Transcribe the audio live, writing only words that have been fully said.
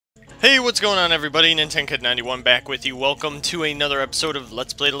Hey, what's going on everybody? NintendoKid91 back with you. Welcome to another episode of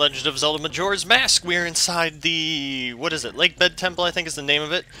Let's Play The Legend of Zelda Majora's Mask. We're inside the, what is it, Lake Bed Temple I think is the name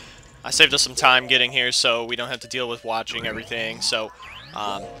of it. I saved us some time getting here so we don't have to deal with watching everything. So,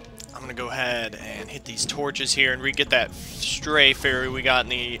 I'm going to go ahead and hit these torches here and re-get that stray fairy we got in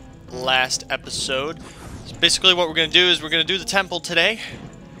the last episode. So basically what we're going to do is we're going to do the temple today.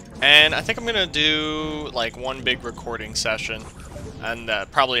 And I think I'm going to do like one big recording session. And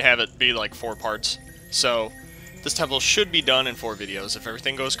probably have it be like 4 parts. So this temple should be done in 4 videos if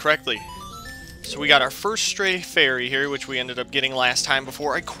everything goes correctly. So we got our first stray fairy here, which we ended up getting last time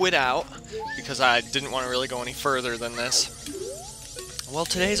before I quit out, because I didn't want to really go any further than this. Well,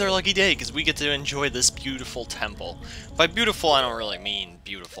 today's our lucky day, because we get to enjoy this beautiful temple. By beautiful, I don't really mean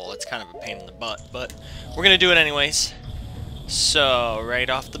beautiful. It's kind of a pain in the butt, but we're going to do it anyways. So, right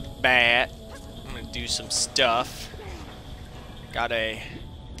off the bat, I'm going to do some stuff. Got a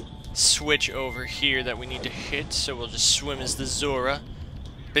switch over here that we need to hit, so we'll just swim as the Zora.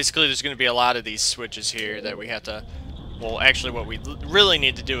 Basically, there's going to be a lot of these switches here that we have to... Well, actually, what we really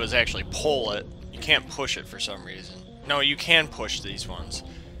need to do is actually pull it. You can't push it for some reason. No, you can push these ones.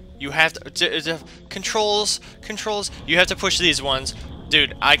 You have to... Controls. You have to push these ones.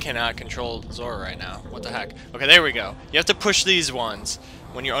 Dude, I cannot control Zora right now. What the heck? Okay, there we go. You have to push these ones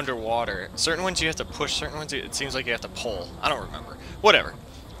when you're underwater. Certain ones you have to push, certain ones it seems like you have to pull. I don't remember. Whatever.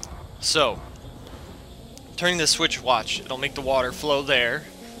 So, turning the switch, watch. It'll make the water flow there.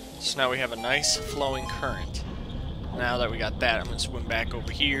 So now we have a nice flowing current. Now that we got that, I'm going to swim back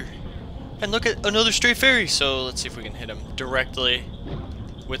over here. And look at another stray fairy. So let's see if we can hit him directly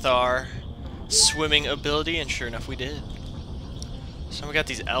with our swimming ability. And sure enough, we did. So we got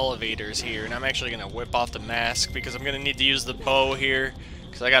these elevators here, and I'm actually going to whip off the mask because I'm going to need to use the bow here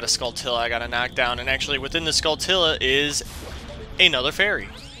because I got a Skulltilla I got to knock down, and actually within the Skulltilla is another fairy,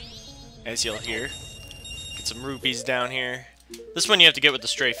 as you'll hear. Get some rupees down here. This one you have to get with the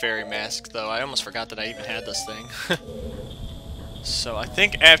stray fairy mask, though. I almost forgot that I even had this thing. So I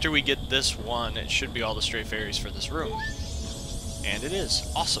think after we get this one, it should be all the stray fairies for this room. And it is.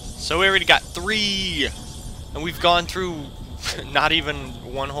 Awesome. So we already got 3, and we've gone through... not even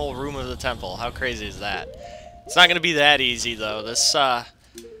one whole room of the temple. How crazy is that? It's not going to be that easy, though.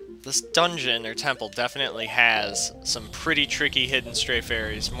 This dungeon, or temple, definitely has some pretty tricky hidden stray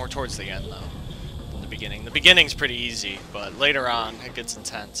fairies. More towards the end, though, than the beginning. The beginning's pretty easy, but later on, it gets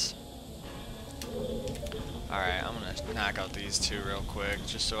intense. Alright, I'm going to knock out these 2 real quick,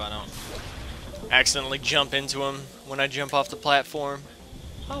 just so I don't accidentally jump into them when I jump off the platform.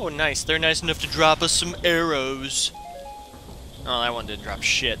 Oh, nice. They're nice enough to drop us some arrows. Oh, that one didn't drop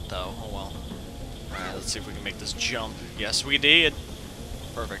shit, though. Oh, well. Alright, let's see if we can make this jump. Yes, we did.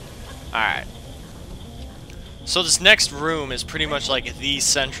 Perfect. Alright. So this next room is pretty much like the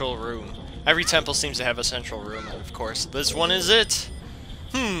central room. Every temple seems to have a central room, and of course, this one is it.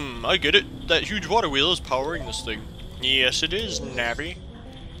 I get it. That huge water wheel is powering this thing. Yes, it is, Navi.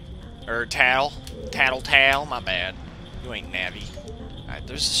 Or Tattle. Tattle, my bad. You ain't Navi. Alright,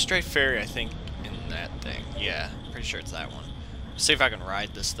 there's a stray fairy, I think, in that thing. Yeah, pretty sure it's that one. See if I can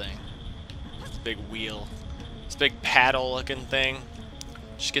ride this thing. This big wheel. This big paddle looking thing.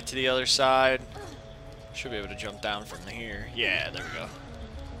 Just get to the other side. Should be able to jump down from here. Yeah, there we go.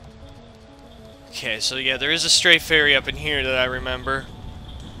 Okay, so yeah, there is a stray fairy up in here that I remember.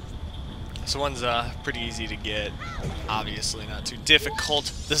 This one's pretty easy to get. Obviously not too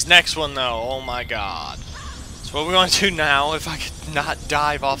difficult. This next one though, oh my god. So what we're going to do now, if I could not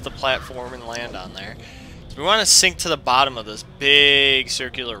dive off the platform and land on there. We want to sink to the bottom of this big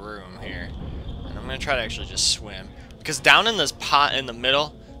circular room here. And I'm going to try to actually just swim. Because down in this pot in the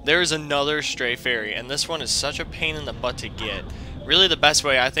middle, there is another stray fairy. And this one is such a pain in the butt to get. Really the best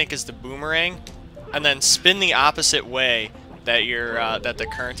way, I think, is to boomerang. And then spin the opposite way that that the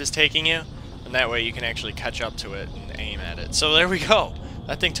current is taking you. And that way you can actually catch up to it and aim at it. So there we go.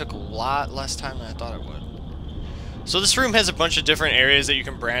 That thing took a lot less time than I thought it would. So this room has a bunch of different areas that you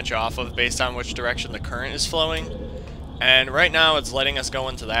can branch off of based on which direction the current is flowing. And right now it's letting us go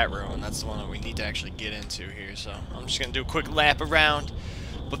into that room, and that's the one that we need to actually get into here. So I'm just going to do a quick lap around.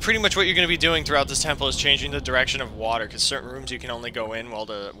 But pretty much what you're going to be doing throughout this temple is changing the direction of water, because certain rooms you can only go in while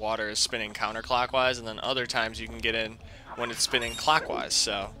the water is spinning counterclockwise, and then other times you can get in when it's spinning clockwise.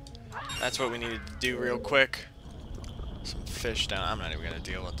 So that's what we need to do real quick. Some fish down. I'm not even going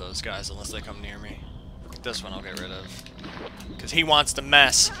to deal with those guys unless they come near me. This one I'll get rid of. Because he wants to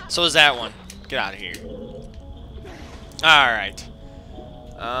mess. So is that one. Get out of here. Alright.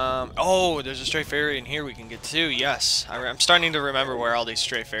 Oh, there's a stray fairy in here we can get to. Yes. I'm starting to remember where all these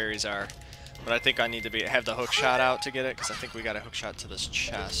stray fairies are. But I think I need to have the hook shot out to get it. Because I think we got a hook shot to this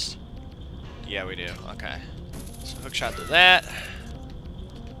chest. Yeah, we do. Okay. So hook shot to that.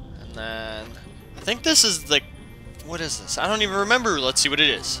 And then... I think this is the... What is this? I don't even remember. Let's see what it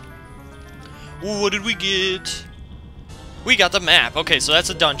is. Ooh, what did we get? We got the map. Okay, so that's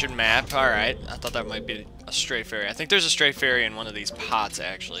a dungeon map. Alright. I thought that might be a stray fairy. I think there's a stray fairy in one of these pots,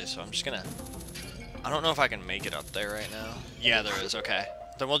 actually. So I'm just gonna... I don't know if I can make it up there right now. Yeah, there is. Okay.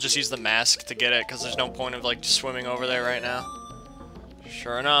 Then we'll just use the mask to get it, because there's no point of, like, just swimming over there right now.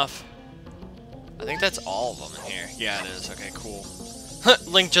 Sure enough. I think that's all of them in here. Yeah, it is. Okay, cool.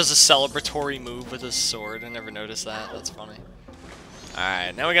 Link does a celebratory move with his sword. I never noticed that. That's funny.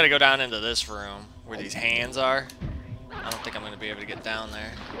 Alright, now we gotta go down into this room, where these hands are. I don't think I'm gonna be able to get down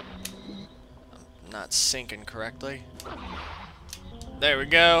there. I'm not sinking correctly. There we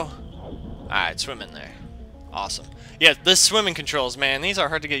go. Alright, swim in there. Awesome. Yeah, the swimming controls, man, these are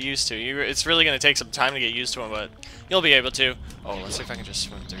hard to get used to. It's really going to take some time to get used to them, but you'll be able to. Oh, let's see if I can just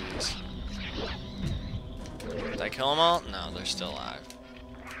swim through these. Did I kill them all? No, they're still alive.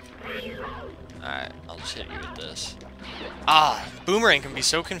 Alright, I'll just hit you with this. Ah, boomerang can be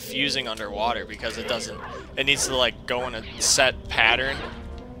so confusing underwater because it doesn't... It needs to, like, go in a set pattern.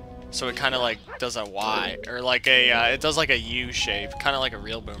 So it kind of, like, does a Y. Or, like, a... it does, like, a U shape. Kind of like a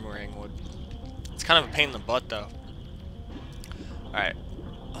real boomerang would. It's kind of a pain in the butt, though. Alright.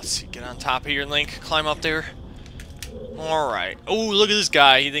 Let's see. Get on top of your Link. Climb up there. Alright. Oh, look at this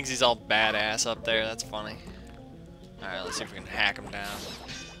guy. He thinks he's all badass up there. That's funny. Alright, let's see if we can hack him down.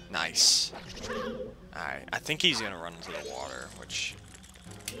 Nice. Alright. I think he's going to run into the water, which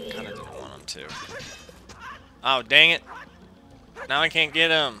kind of didn't want him to. Oh, dang it. Now I can't get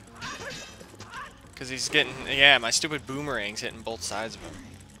him. Because he's getting... Yeah, my stupid boomerang's hitting both sides of him.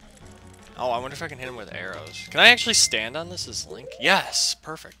 Oh, I wonder if I can hit him with arrows. Can I actually stand on this as Link? Yes!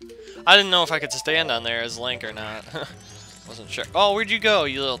 Perfect. I didn't know if I could stand on there as Link or not. Wasn't sure. Oh, where'd you go,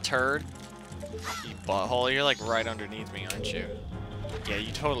 you little turd? You butthole. You're like right underneath me, aren't you? Yeah,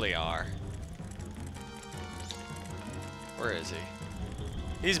 you totally are. Where is he?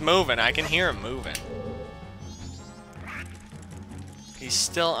 He's moving. I can hear him moving. He's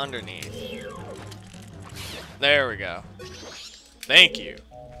still underneath. There we go. Thank you.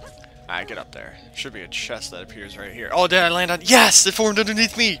 Alright, get up there. Should be a chest that appears right here. Oh, did I land on... Yes! It formed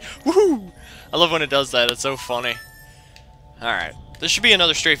underneath me! Woohoo! I love when it does that. It's so funny. Alright. This should be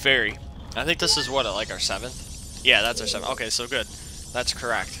another stray fairy. I think this is, what, like our 7th? Yeah, that's our 7th. Okay, so good. That's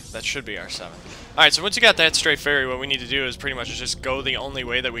correct. That should be our 7th. Alright, so once you got that stray fairy, what we need to do is pretty much just go the only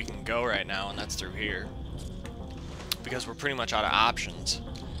way that we can go right now, and that's through here. Because we're pretty much out of options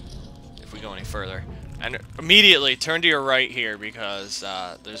if we go any further. And immediately turn to your right here because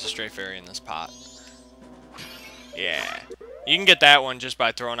there's a stray fairy in this pot. Yeah. You can get that one just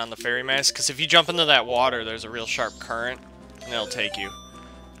by throwing on the fairy mask, because if you jump into that water, there's a real sharp current, and it'll take you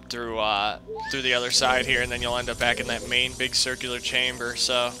through the other side here, and then you'll end up back in that main big circular chamber,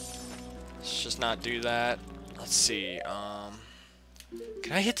 so let's just not do that. Let's see,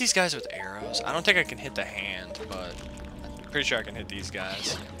 can I hit these guys with arrows? I don't think I can hit the hand, but I'm pretty sure I can hit these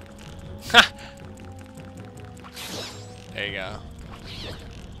guys. Ha! There you go.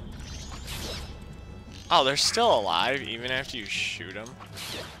 Oh, they're still alive even after you shoot them.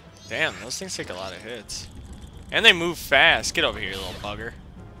 Damn, those things take a lot of hits. And they move fast. Get over here, little bugger.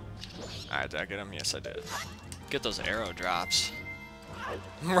 Alright, did I get him? Yes, I did. Get those arrow drops.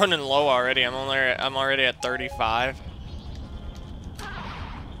 I'm running low already. I'm already at 35.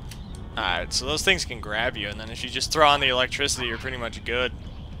 Alright, so those things can grab you, and then if you just throw on the electricity, you're pretty much good.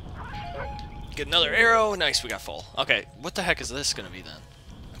 Get another arrow. Nice, we got full. Okay, what the heck is this going to be then?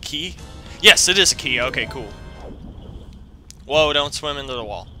 A key? Yes, it is a key. Okay, cool. Whoa, don't swim into the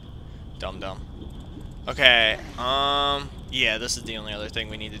wall. Dumb. Okay, yeah, this is the only other thing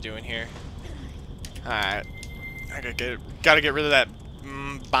we need to do in here. Alright. I gotta get rid of that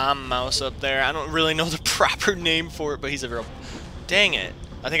bomb mouse up there. I don't really know the proper name for it, but he's a real... Dang it.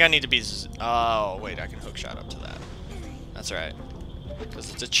 I think I need to be... Oh, wait, I can hookshot up to that. That's right.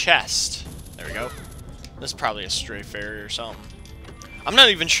 Because it's a chest. There we go. This is probably a stray fairy or something. I'm not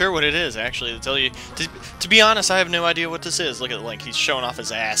even sure what it is, actually, to tell you. To be honest, I have no idea what this is. Look at Link. He's showing off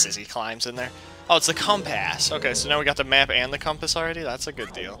his ass as he climbs in there. Oh, it's the compass. Okay, so now we got the map and the compass already? That's a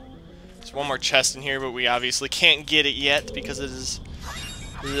good deal. There's one more chest in here, but we obviously can't get it yet because it is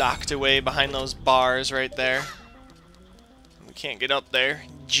locked away behind those bars right there. We can't get up there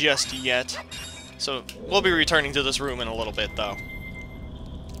just yet. So we'll be returning to this room in a little bit, though.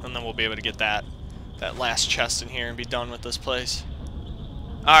 And then we'll be able to get that last chest in here and be done with this place.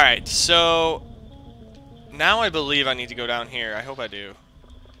 Alright, so now I believe I need to go down here. I hope I do.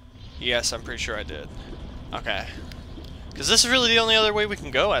 Yes, I'm pretty sure I did. Okay. Because Because this is really the only other way we can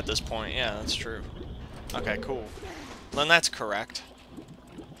go at this point. Yeah, that's true. Okay, cool. Then that's correct.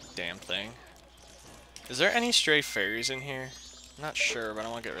 Damn thing. Is there any stray fairies in here? I'm not sure, but I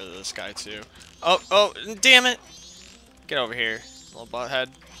want to get rid of this guy too. Oh, damn it! Get over here, little butthead.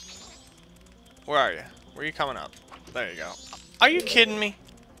 Where are you? Where are you coming up? There you go. Are you kidding me?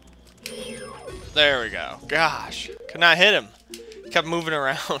 There we go. Gosh, could not hit him. Kept moving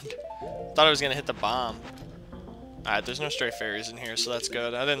around. Thought I was gonna hit the bomb. Alright, there's no stray fairies in here, so that's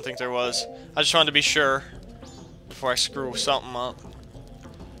good. I didn't think there was. I just wanted to be sure before I screw something up.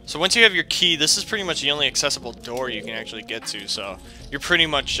 So once you have your key, this is pretty much the only accessible door you can actually get to, so you're pretty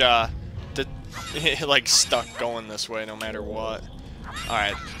much like stuck going this way no matter what.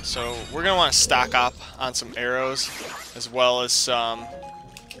 Alright, so we're going to want to stock up on some arrows as well as some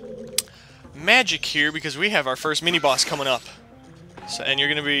magic here because we have our first mini-boss coming up. So, and you're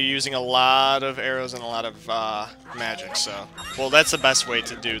going to be using a lot of arrows and a lot of magic, so... Well, that's the best way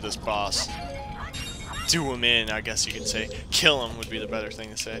to do this boss. Do him in, I guess you could say. Kill him would be the better thing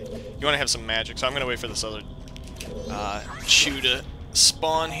to say. You want to have some magic, so I'm going to wait for this other Chew to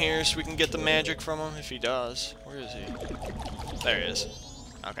spawn here so we can get the magic from him, if he does. Where is he? There he is.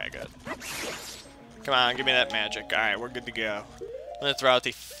 Okay, good. Come on, give me that magic. Alright, we're good to go. I'm going to throw out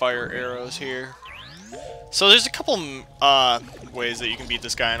the fire arrows here. So there's a couple ways that you can beat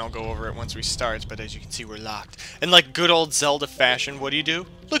this guy, and I'll go over it once we start, but as you can see, we're locked. In like good old Zelda fashion, what do?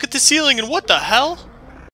 Look at the ceiling, and what the hell?